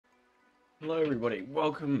Hello everybody,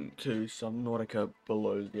 welcome to Subnautica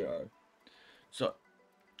Below Zero. So,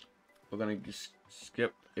 we're gonna just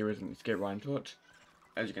skip everything, let's get right into it.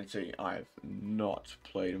 As you can see, I have not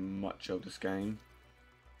played much of this game.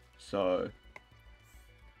 So,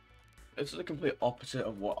 this is the complete opposite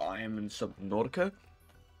of what I am in Subnautica.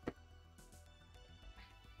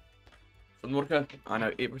 Subnautica, I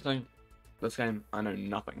know everything. This game, I know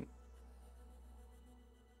nothing.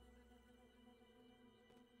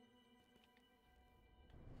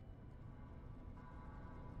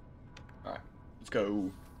 Alright, let's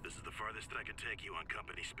go. This is the farthest I can take you on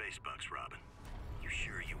company space bucks, Robin. You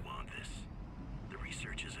sure you want this? The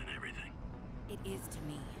research is in everything. It is to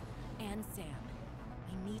me, and Sam.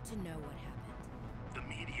 I need to know what happened. The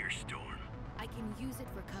meteor storm. I can use it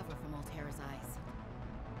for cover from Alterra's eyes.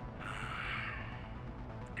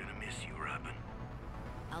 Gonna miss you, Robin.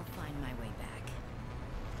 I'll find my way back.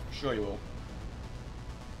 Sure you will.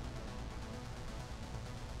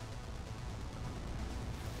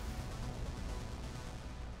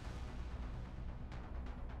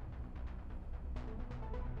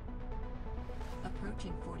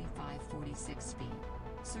 Approaching 45-46 feet.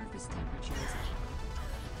 Surface temperatures.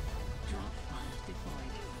 Drop pod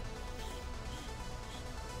deployed.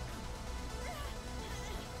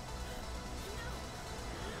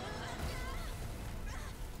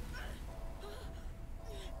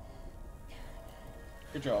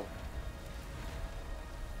 Good job.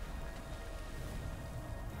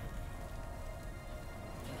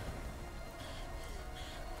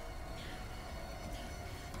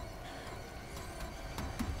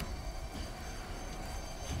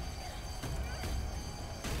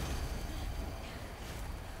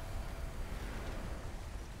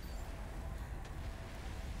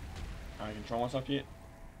 I control myself yet?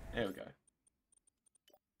 There we go.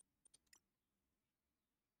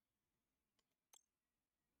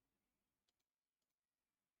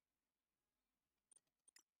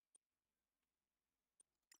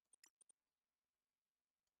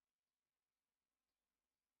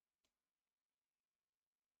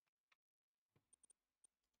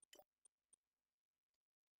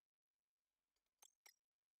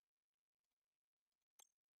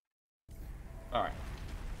 Alright.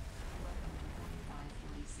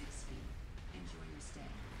 45-46 feet. Enjoy your stay.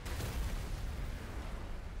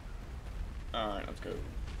 Alright, let's go.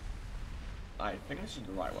 I think this is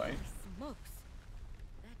the right way. Holy smokes!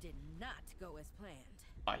 That did not go as planned.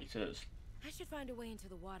 Ah, yes it is. I should find a way into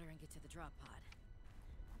the water and get to the drop pod.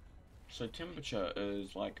 So temperature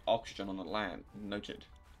is like oxygen on the land. Noted.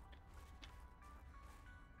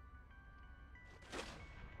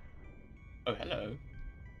 Oh, hello.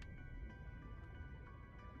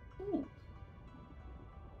 Ooh.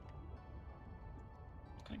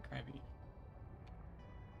 Kind of crabby.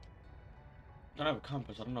 I don't have a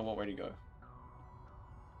compass. I don't know what way to go.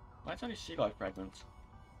 Why it's only sea life fragments?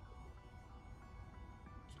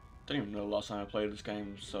 Don't even know the last time I played this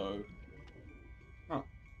game, so... Huh.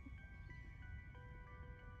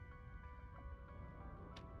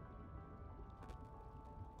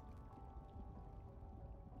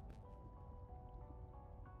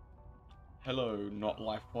 Hello, not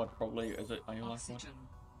life pod probably. Is it? Are you life pod? Oxygen.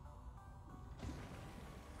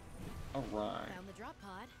 Alright. Found the drop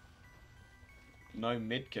pod. No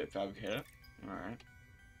medkit fabricator. Alright.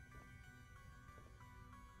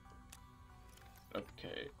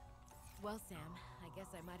 Okay. Well, Sam, I guess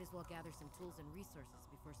I might as well gather some tools and resources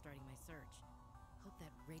before starting my search. Hope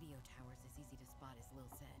that radio tower's as easy to spot as Lil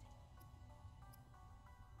said.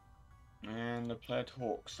 And the player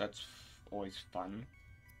talks. That's always fun.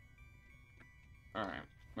 Alright.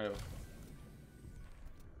 Well.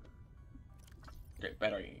 Okay,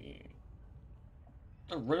 battery.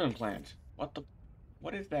 The ribbon plant. What the?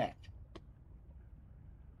 What is that?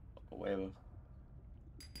 Whatever.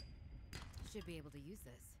 Should be able to use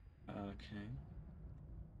this. Okay.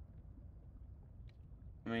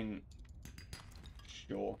 I mean,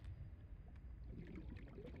 sure.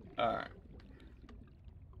 Alright.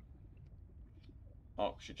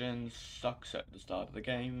 Oxygen sucks at the start of the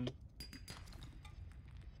game.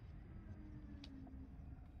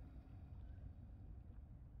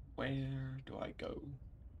 Where do I go?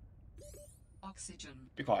 Oxygen.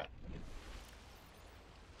 Be quiet.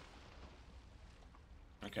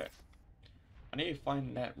 Okay. I need to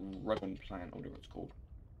find that ribbon plant, or whatever it's called.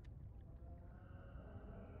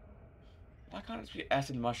 Why can't it be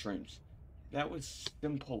acid mushrooms? That was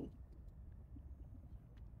simple.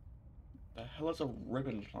 The hell is a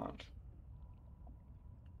ribbon plant?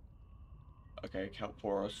 Okay, kelp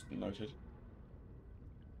forest, noted.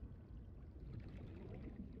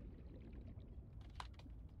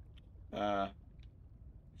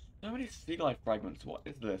 So many sea life fragments. What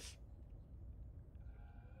is this?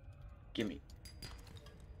 Gimme.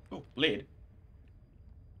 Oh, lead.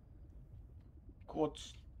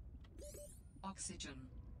 Quartz. Oxygen.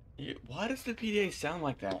 Yeah, why does the PDA sound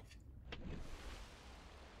like that?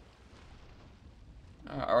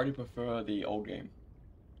 I already prefer the old game.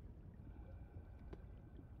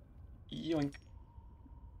 Yoink.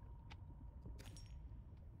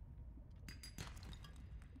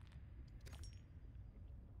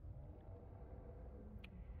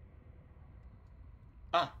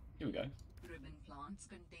 Ah, here we go. Ribbon plants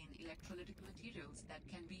contain electrolytic materials that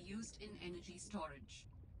can be used in energy storage.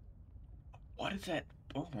 What is that?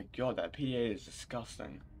 Oh my god, that PDA is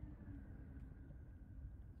disgusting.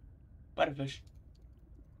 Butterfish.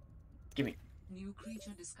 Gimme. New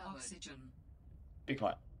creature discovered. Oxygen. Be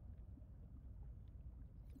quiet.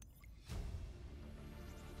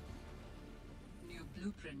 New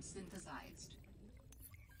blueprint synthesized.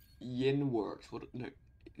 Yin works. What? No.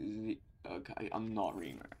 Okay, I'm not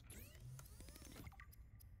reading that.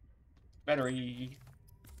 Battery.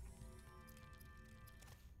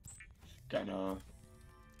 Scanner.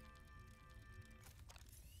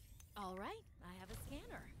 All right, I have a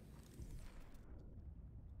scanner.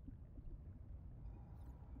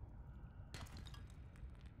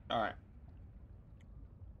 Alright.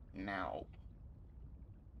 Now.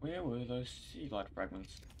 Where were those sea light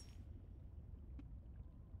fragments?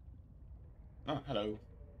 Oh, hello.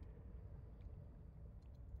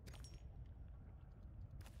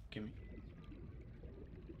 Gimme.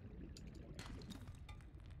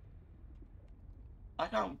 I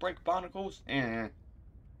can't break barnacles? Eh.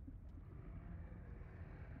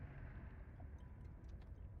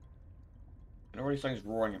 And already something's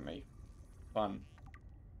roaring at me. Fun.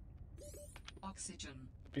 Oxygen.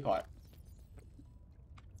 Be quiet.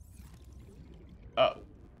 Oh.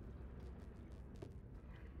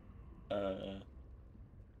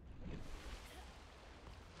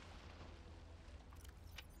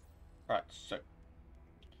 Right, so.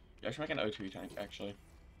 Yeah, I should make an O2 tank, actually.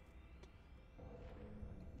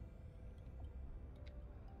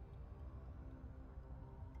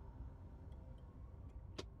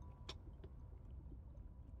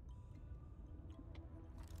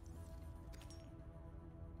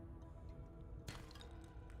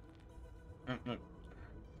 No.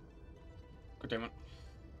 God damn it.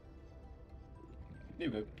 There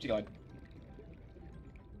we go. See guide.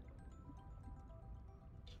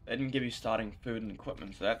 They didn't give you starting food and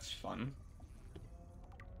equipment, so that's fun.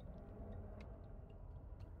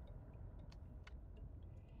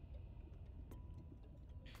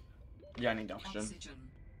 Yeah, I need oxygen.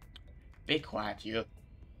 Be quiet, you.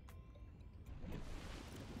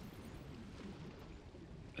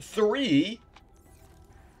 3?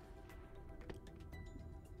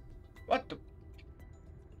 What the?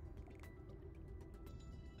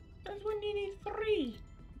 That's when you need 3.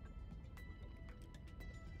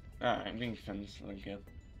 Alright, I'm getting fins like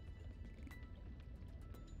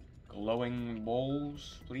glowing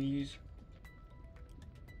balls, please.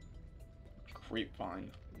 Creep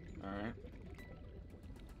vine. Alright.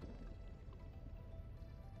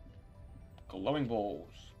 Glowing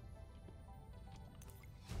balls.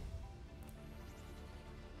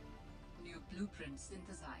 New blueprint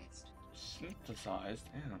synthesized. Synthesized?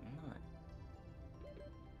 Damn, what?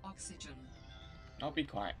 Oxygen. I'll be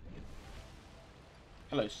quiet.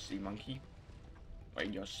 Hello, sea monkey.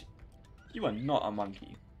 Wait, you are not a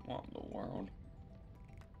monkey. What in the world?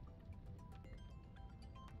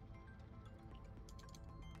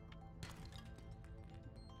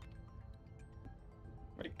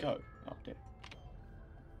 Where'd it go? Oh, there.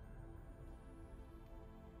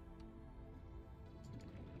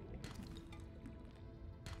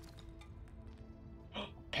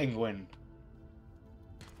 Penguin.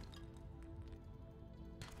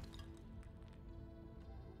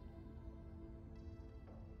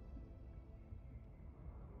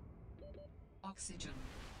 Oxygen.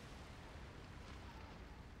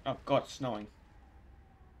 Oh god, it's snowing.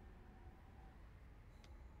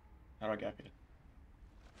 How do I get up here?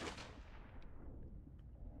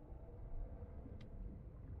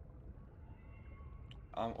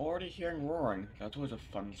 I'm already hearing roaring. That's always a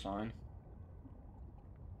fun sign.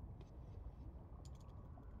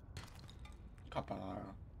 Kappa.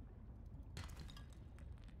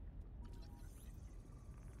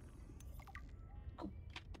 Cool.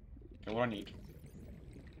 Okay, what do I need?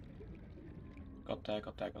 Got that,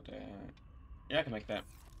 got that, got that. Yeah, I can make that.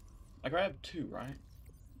 I grabbed 2, right?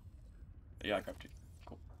 Yeah, I grabbed 2.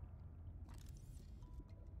 Cool.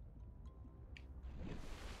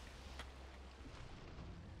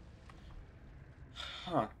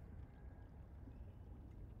 Huh.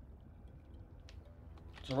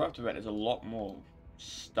 So right off the bat, there's a lot more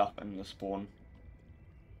stuff in the spawn.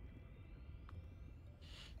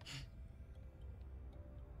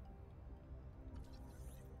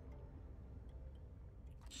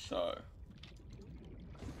 So,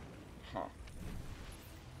 huh.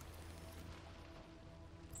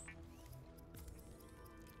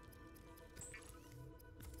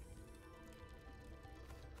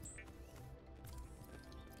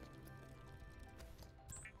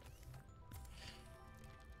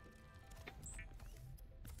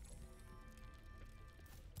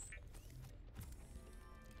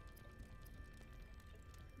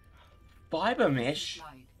 Fiber mesh?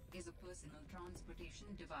 Glide is a personal transportation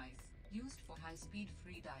device used for high-speed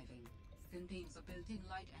free diving. Contains a built-in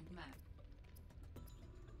light and map.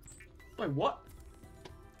 Wait, what?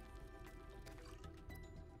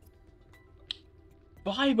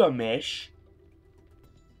 Fiber mesh?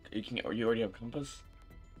 You already have compass?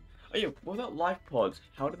 Oh yeah, what about life pods?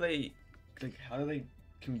 How do they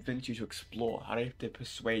convince you to explore? How do they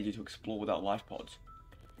persuade you to explore without life pods?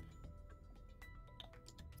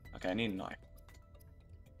 Okay, I need a knife.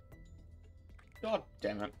 God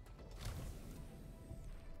damn it.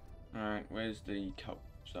 Alright, where's the kelp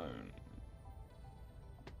zone?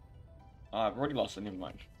 Oh, I've already lost it, never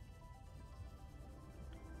mind.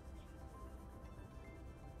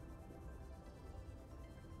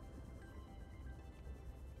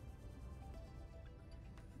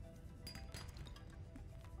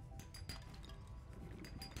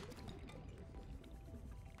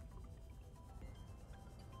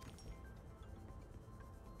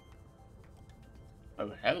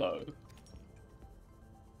 Oh, hello.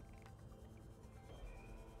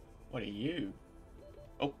 What are you?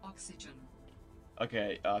 Oh. Oxygen.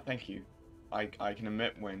 Okay, thank you. I can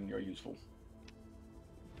admit when you're useful.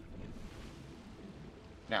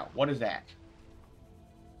 Now, what is that?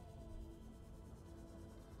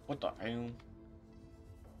 What the hell?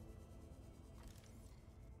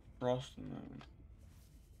 Frost and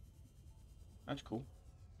that's cool.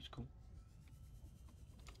 That's cool.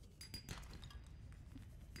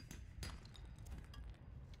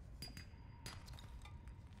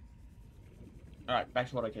 Alright, back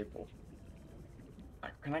to what I came for.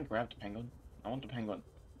 Can I grab the penguin? I want the penguin.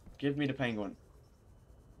 Give me the penguin.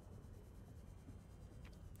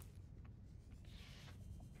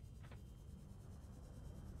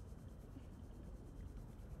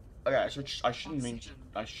 Okay, so I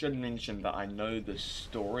should mention that I know the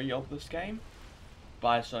story of this game, but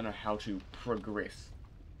I just don't know how to progress.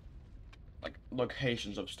 Like,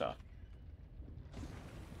 locations of stuff.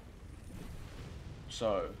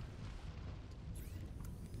 So...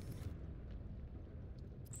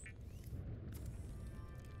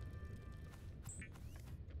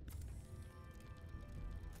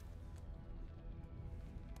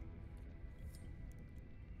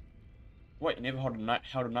 Wait, you never held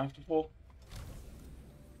a knife before?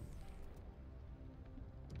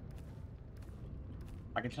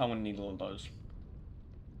 I can tell when I need one of those.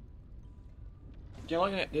 They're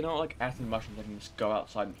not like acid mushrooms, I can just go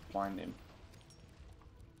outside and find them.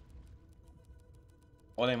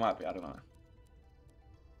 Or they might be, I don't know.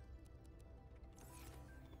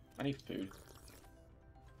 I need food.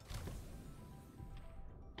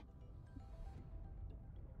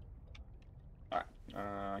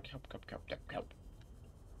 Alright, kelp.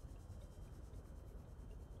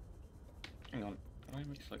 Hang on, can I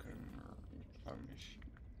make silicone foamish?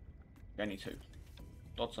 Yeah, I need two.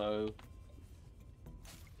 Dotso.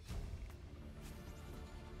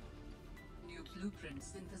 New blueprint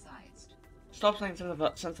synthesized. Stop saying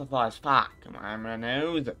synthesized. Fuck, come on, my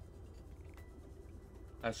nose.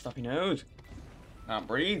 That stuffy nose. Can't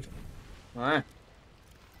breathe. Ah.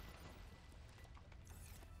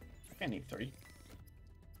 I need 3.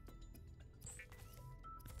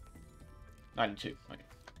 92. Okay.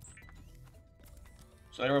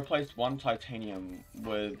 So they replaced one titanium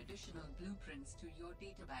with. Additional blueprints to your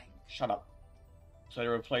data bank. Shut up. So they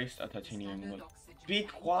replaced a titanium Standard with. oxygen Be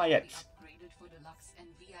tank quiet. will be upgraded for deluxe and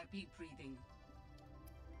VIP breathing.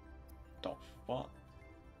 The fuck?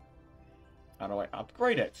 How do I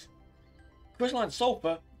upgrade it? Crystalline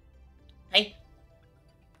sulfur? Hey!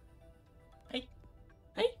 Hey!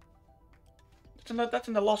 Hey! That's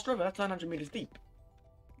in the Lost River. That's 900 meters deep.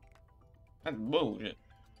 That's bullshit.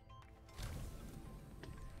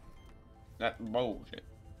 That's bullshit.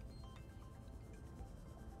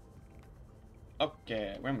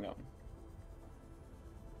 Okay, where am I going?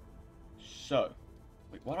 So,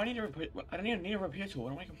 wait, what do I need to repair? I don't even need a repair tool.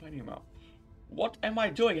 What am I complaining about? What am I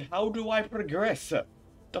doing? How do I progress? The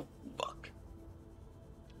fuck?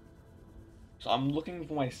 So I'm looking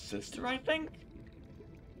for my sister, I think?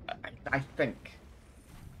 I think.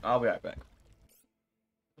 I'll be right back.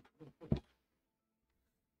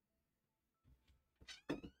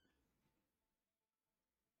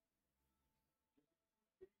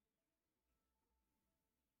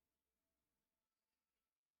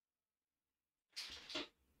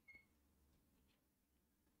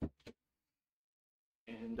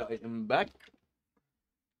 And I am back.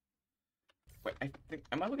 Wait, I think,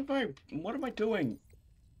 am I looking for, what am I doing?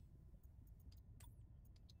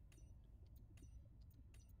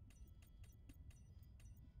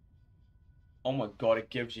 Oh my god,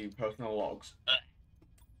 it gives you personal logs.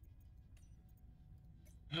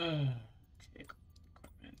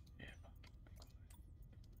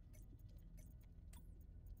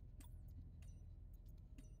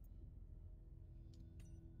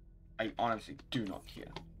 I honestly do not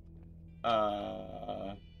care.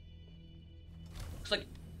 It's like,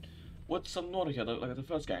 with Subnautica, like the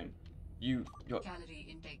first game, you're... Calorie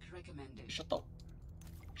intake recommended. Shut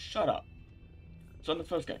up. So in the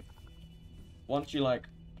first game, once you, like,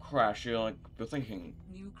 crash, you're thinking,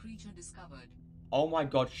 New creature discovered. oh my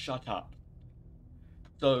god, shut up.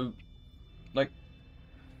 So, like,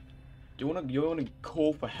 you wanna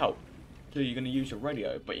call for help, so you're gonna use your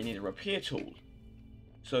radio, but you need a repair tool.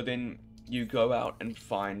 So then you go out and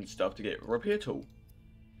find stuff to get a repair tool.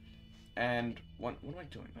 And what am I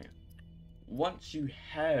doing? Like, once you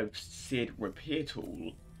have said repair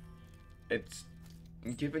tool, it's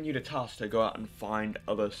given you the task to go out and find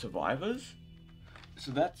other survivors.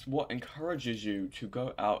 So that's what encourages you to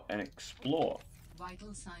go out and explore.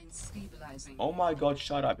 Vital signs stabilizing. Oh my god,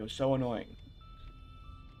 shut up, you're so annoying.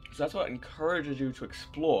 So that's what encourages you to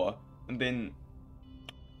explore, and then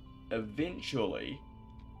eventually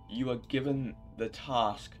you are given the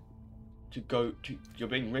task to go to, you're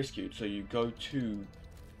being rescued, so you go to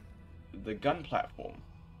the gun platform.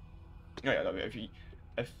 Oh yeah,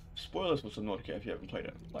 if spoilers for Subnautica if you haven't played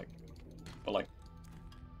it, but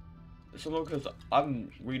Subnautica's,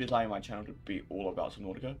 I'm redesigning my channel to be all about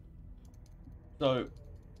Subnautica. So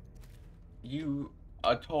you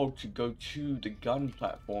are told to go to the gun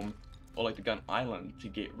platform, or like the gun island, to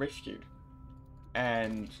get rescued.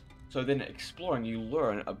 And so then exploring, you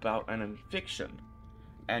learn about an infection,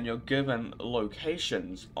 and you're given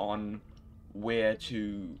locations on where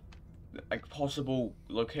to, like, possible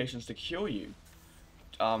locations to cure you,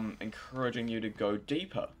 encouraging you to go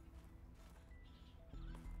deeper.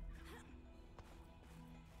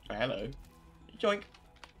 Oh, hello. Yoink.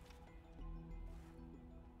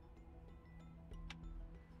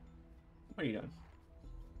 What are you doing?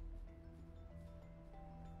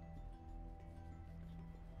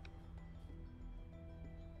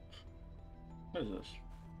 What is this?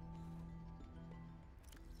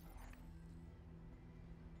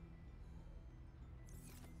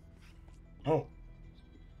 Oh.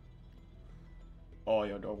 Oh,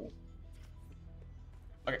 you're adorable.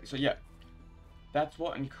 Okay, so yeah. That's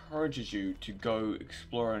what encourages you to go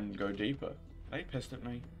explore and go deeper. Are they pissed at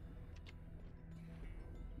me?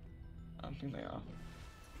 I don't think they are.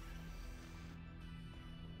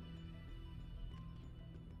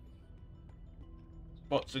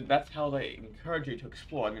 But so that's how they encourage you to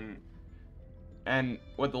explore. And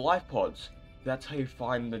with the life pods, that's how you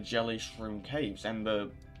find the jelly shroom caves and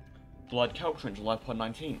the blood kelp trench in life pod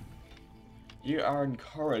 19. You are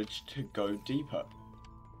encouraged to go deeper.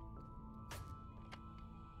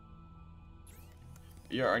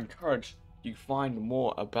 You are encouraged to find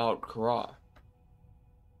more about Kara.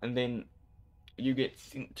 And then you get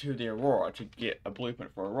sent to the Aurora to get a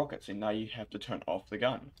blueprint for a rocket, so now you have to turn off the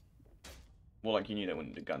gun. Well, like, you need it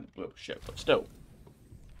when the gun blew up ship, but still.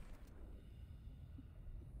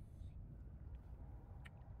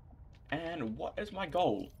 And what is my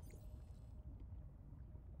goal?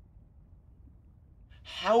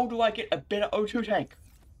 How do I get a better O2 tank?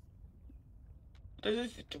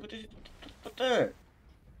 What the?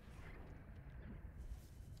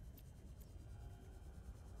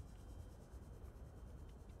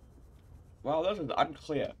 Wow, this is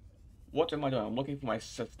unclear. What am I doing? I'm looking for my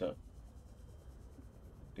sister.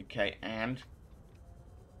 Okay, and...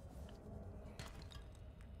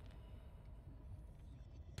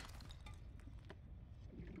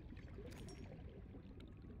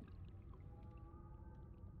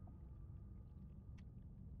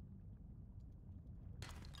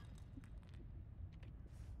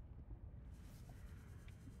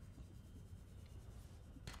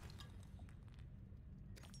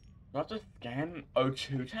 do I have to scan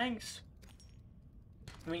O2 tanks?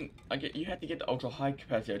 I mean, you had to get the ultra high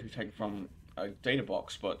capacity O2 tank from a data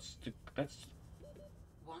box, but that's...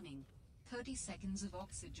 Warning. 30 seconds of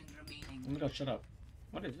oxygen remaining. Oh my god, shut up.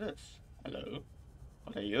 What is this? Hello?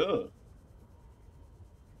 What are you?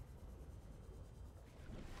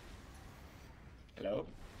 Hello?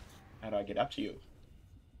 How do I get up to you?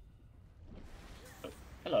 Oh,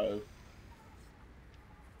 hello.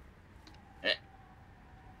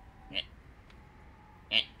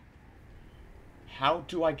 How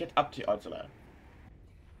do I get up to Ursula?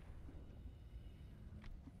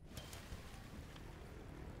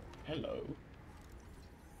 Hello.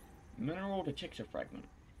 Mineral detector fragment.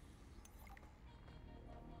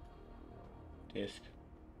 Disc.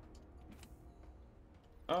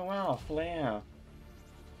 Oh wow, flare.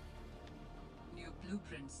 New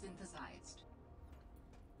blueprint synthesized.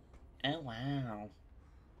 Oh wow.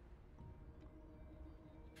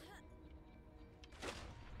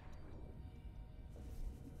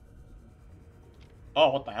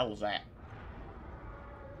 Oh, what the hell is that?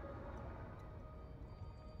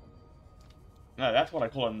 No, that's what I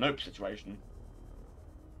call a nope situation.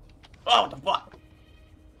 Oh, what the fuck?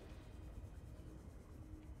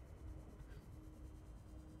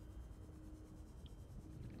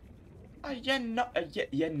 Yeah, no,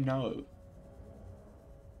 yeah, no.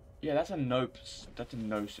 Yeah, that's a nope. That's a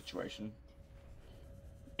no situation.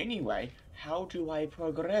 Anyway, how do I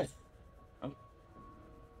progress? Oh.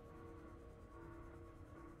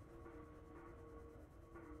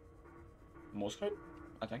 Morse code,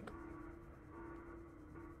 I think.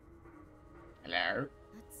 Hello?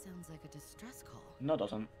 That sounds like a distress call. No, it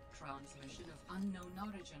doesn't. Transmission of unknown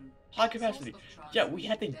origin. High capacity. Source of Yeah, we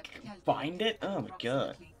had to transmission depth find it? calculated Oh my god.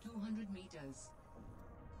 approximately 200 meters.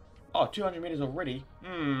 Oh, 200 meters already?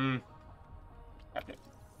 Happening.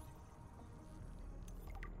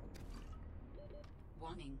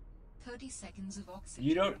 Warning. 30 seconds of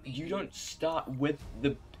oxygen. You don't start with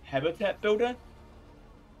the habitat builder?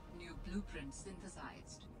 New blueprint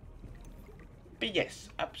synthesized. BS.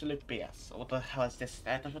 Absolute BS. What the hell is this?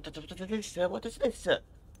 What is this?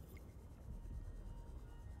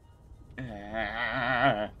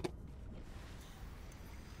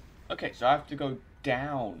 Okay, so I have to go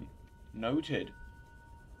down. Noted.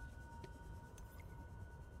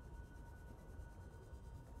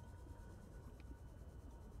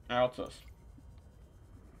 Now what's this?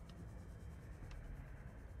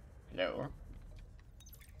 Hello?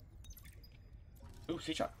 Ooh,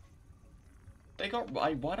 sea shark. They got.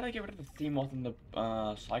 Why did I get rid of the Themoth and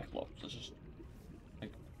the Cyclops? It's just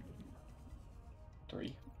like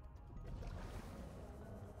 3.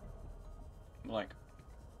 Like.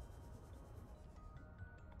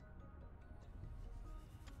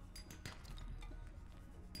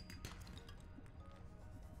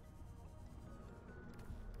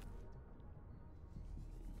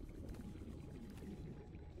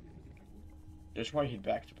 Just why he'd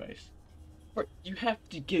back to base. But you have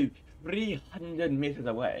to go 300 meters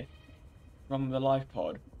away from the life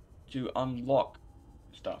pod to unlock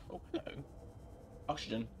stuff. Oh, hello.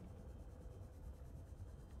 Oxygen.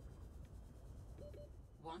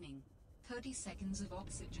 Warning. 30 seconds of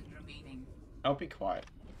oxygen remaining. I'll be quiet.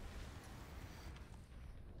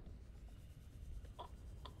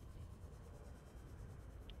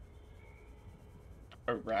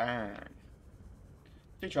 Alright.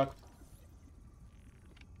 Sea truck.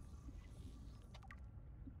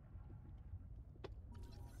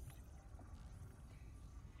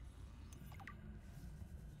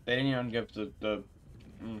 They didn't even give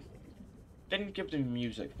didn't give the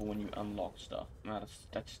music for when you unlock stuff. No,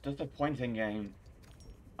 that's disappointing game.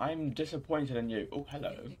 I'm disappointed in you. Oh,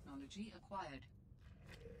 hello. Technology acquired.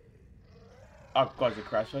 Oh god, the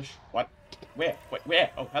crayfish. What? Where? Wait, where?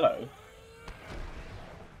 Oh, hello.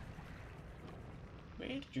 Where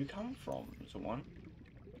did you come from, someone?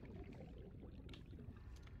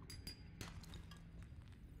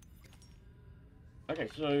 Okay,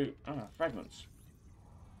 so fragments.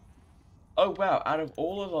 Oh wow, out of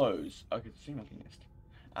all of those, I could see nothing missed.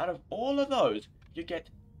 Out of all of those, you get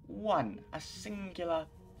a singular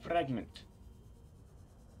fragment.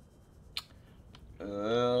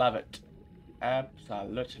 Love it.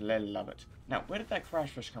 Absolutely love it. Now, where did that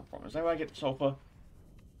crash fish come from? Is that where I get the sulfur?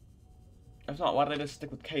 If not, why did they just stick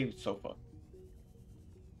with cave sulfur?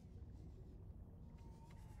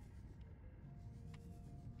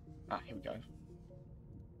 Ah, here we go.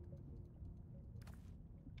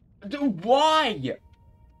 Why? It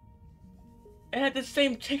had the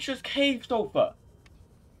same texture as cave sulfur.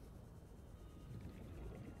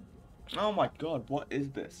 Oh my god, what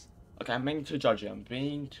is this? Okay, I'm being too judgy. I'm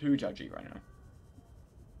being too judgy right now.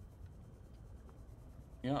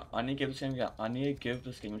 Yeah, I need to give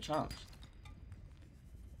this game a chance.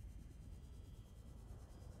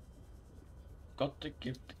 Got to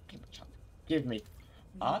give the game a chance. Give me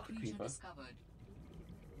Arc Creeper.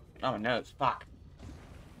 Oh no, it's fuck.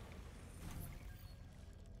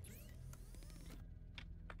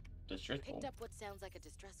 Distress call? Picked up what sounds like a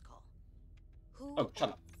distress call. Who? Oh, shut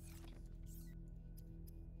up.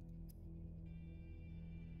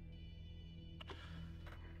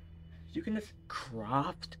 You can just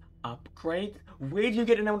craft upgrades? Where do you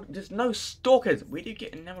get enameled? There's no stalkers. Where do you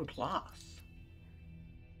get enameled glass?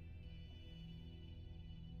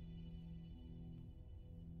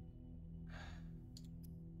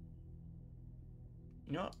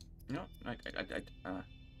 You know what? You know what?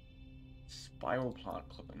 Spiral plant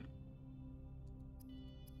clipping.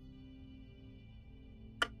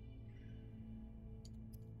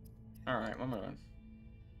 Alright, one more one.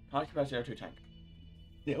 High capacity O2 tank.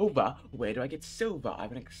 Silver? Where do I get silver? I've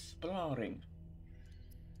been exploring.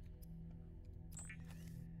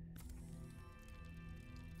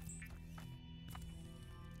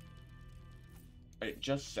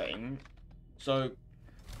 Just saying. So,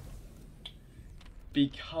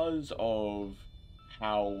 because of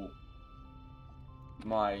how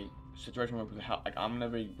my situation works with how, like, I'm gonna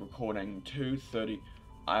be recording 2:30.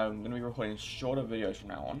 I'm gonna be recording shorter videos from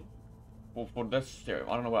now on. Well, for this series,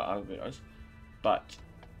 I don't know about other videos, but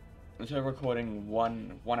instead of recording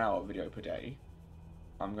one hour video per day,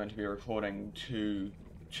 I'm going to be recording two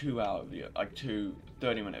 2-hour video, like 2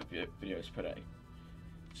 30-minute videos per day,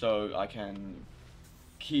 so I can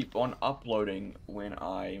keep on uploading when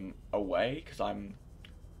I'm away, because I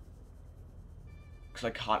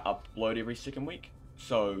can't upload every second week.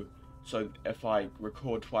 So if I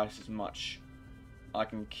record twice as much, I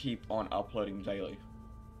can keep on uploading daily.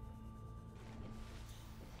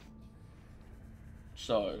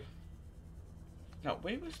 So, now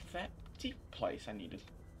where was that deep place I needed?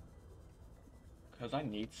 Because I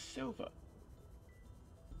need silver.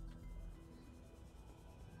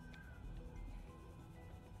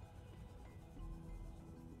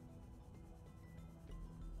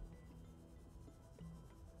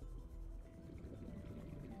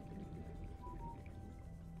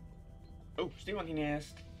 Oh, steel monkey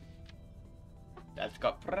nest. That's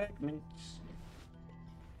got fragments.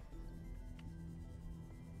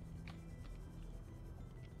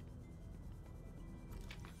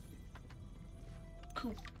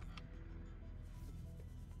 Cool.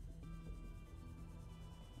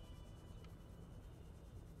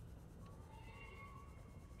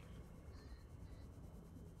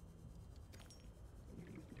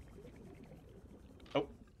 Oh.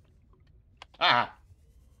 Ah.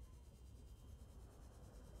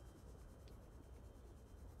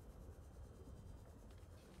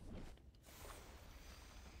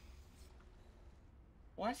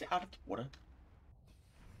 Why is it out of the water?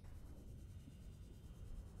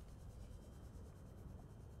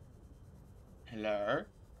 Hello?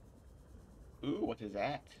 Ooh, what is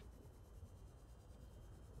that?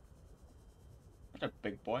 That's a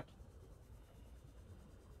big boy.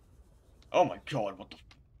 Oh my god, what the...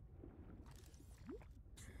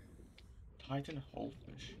 Titan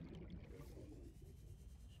Holefish.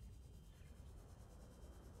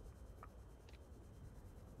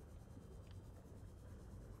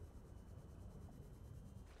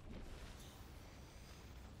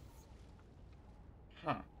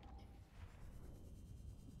 Huh.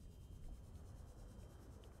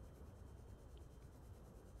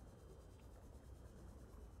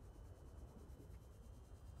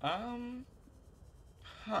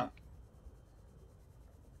 Huh.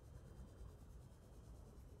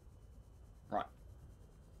 Right.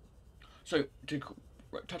 So,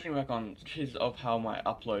 touching back on keys of how my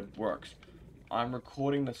upload works, I'm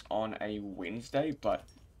recording this on a Wednesday, but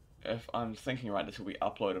if I'm thinking right, this will be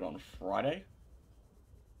uploaded on Friday.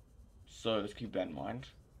 So, just keep that in mind.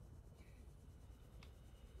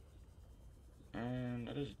 And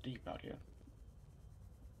it is deep out here.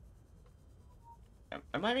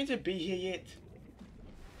 Am I meant to be here yet?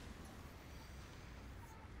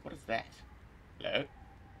 What is that? Hello?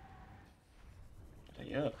 What are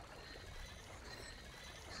you?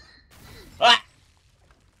 Ah!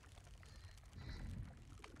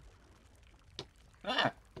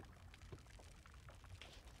 Ah!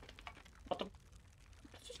 What the?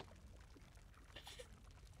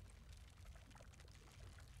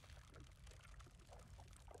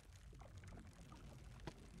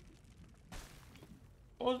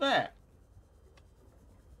 What was that?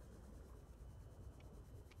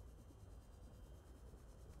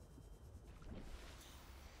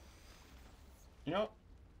 You know,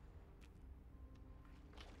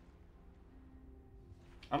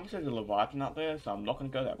 I'm gonna say there's a Leviathan out there, so I'm not gonna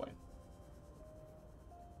go that way.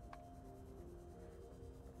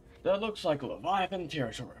 That looks like Leviathan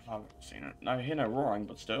territory if I've seen it. I hear no roaring,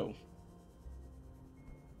 but still.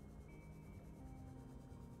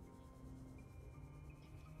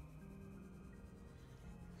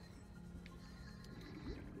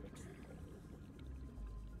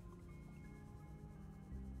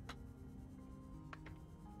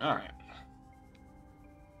 Alright.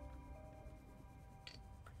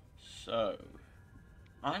 So,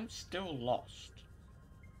 I'm still lost.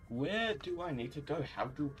 Where do I need to go?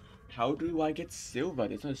 How do I get silver?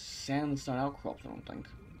 There's no sandstone outcrops, I don't think.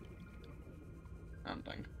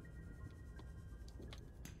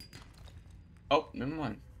 Oh, never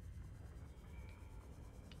mind.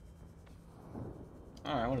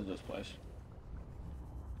 Alright, what is this place?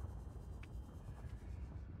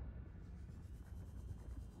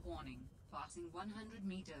 Warning. Passing 100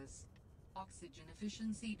 meters. Oxygen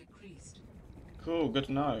efficiency decreased. Cool, good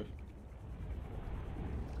to know.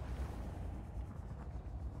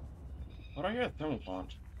 What do I hear a thermal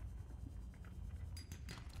plant?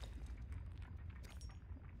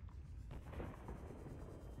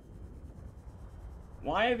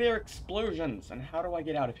 Why are there explosions? And how do I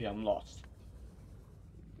get out of here? I'm lost.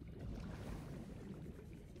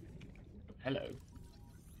 Hello.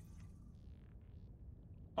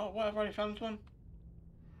 Oh, what? I've already found one?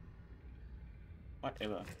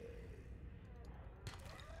 Whatever.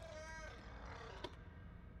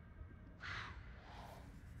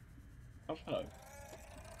 Oh, hello.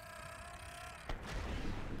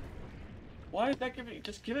 Why did that give it?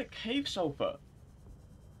 Just give it cave sulfur.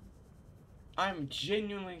 I'm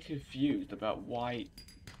genuinely confused about why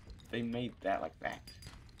they made that like that.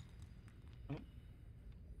 Oh.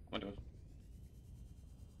 Whatever.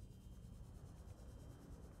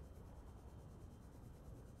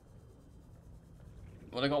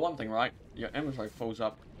 Well, they got one thing right. Your inventory fills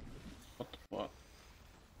up. What the fuck?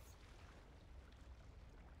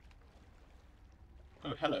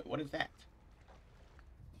 Oh, hello. What is that?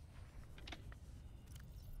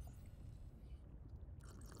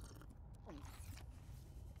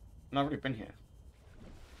 No, I've already been here.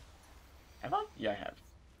 Have I? Yeah, I have.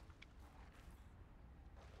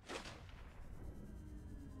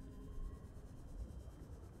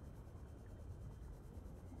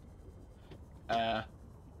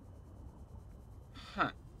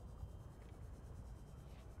 Huh.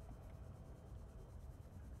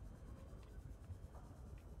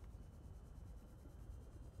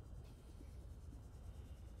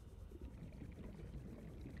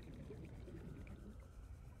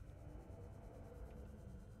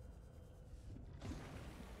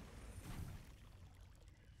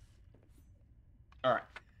 Alright.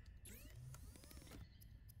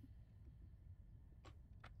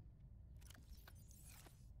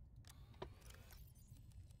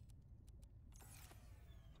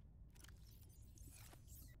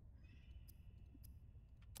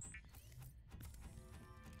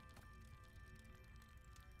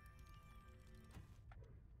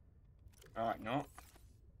 Alright, no.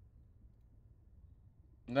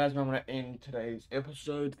 That's where I'm going to end today's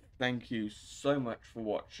episode. Thank you so much for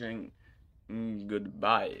watching.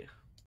 Goodbye.